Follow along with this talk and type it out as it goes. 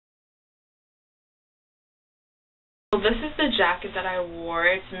this is the jacket that I wore.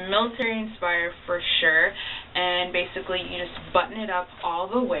 It's military inspired for sure, and basically you just button it up all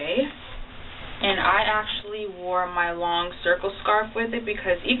the way. And I actually wore my long circle scarf with it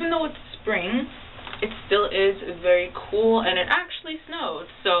because even though it's spring, it still is very cool, and it actually snowed,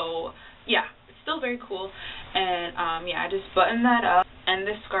 so yeah, it's still very cool. And yeah, I just buttoned that up, and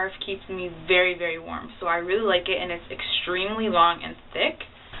this scarf keeps me very, very warm, so I really like it, and it's extremely long and thick.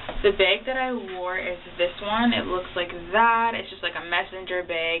 The bag that I wore is this one. It looks like that. It's just like a messenger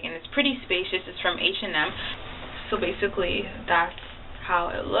bag, and it's pretty spacious. It's from H&M. So basically, that's how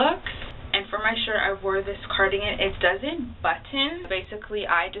it looks. And for my shirt, I wore this cardigan. It doesn't button. Basically,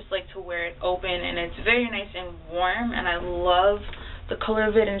 I just like to wear it open, and it's very nice and warm, and I love the color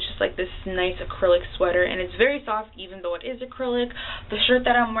of it, and it's just like this nice acrylic sweater, and it's very soft even though it is acrylic. The shirt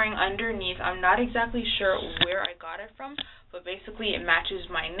that I'm wearing underneath, I'm not exactly sure where I got it from, but basically it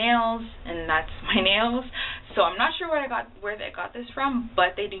matches my nails, and that's my nails. So I'm not sure where they got this from,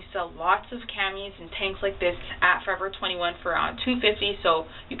 but they do sell lots of camis and tanks like this at Forever 21 for around $2.50, so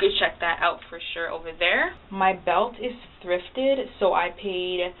you could check that out for sure over there. My belt is thrifted, so I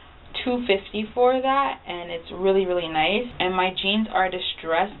paid $2.50 for that, and it's really, really nice. And my jeans are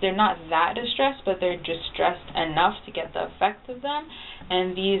distressed. They're not that distressed, but they're distressed enough to get the effect of them.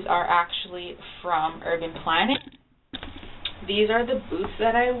 And these are actually from Urban Planet. These are the boots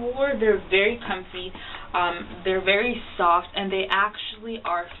that I wore. They're very comfy. They're very soft, and they actually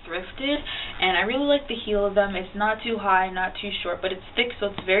are thrifted, and I really like the heel of them. It's not too high, not too short, but it's thick, so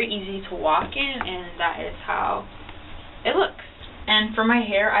it's very easy to walk in, and that is how it looks. And for my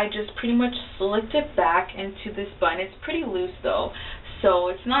hair, I just pretty much slicked it back into this bun. It's pretty loose though, so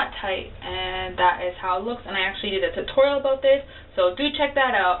it's not tight, and that is how it looks. And I actually did a tutorial about this, so do check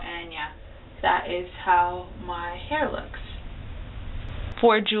that out. And yeah, that is how my hair looks.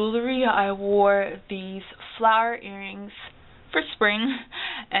 For jewelry, I wore these flower earrings for spring,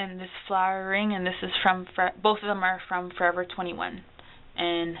 and this flower ring, and this is from, both of them are from Forever 21,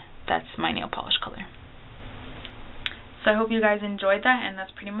 and that's my nail polish color. So I hope you guys enjoyed that, and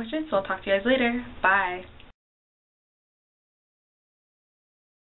that's pretty much it. So I'll talk to you guys later. Bye.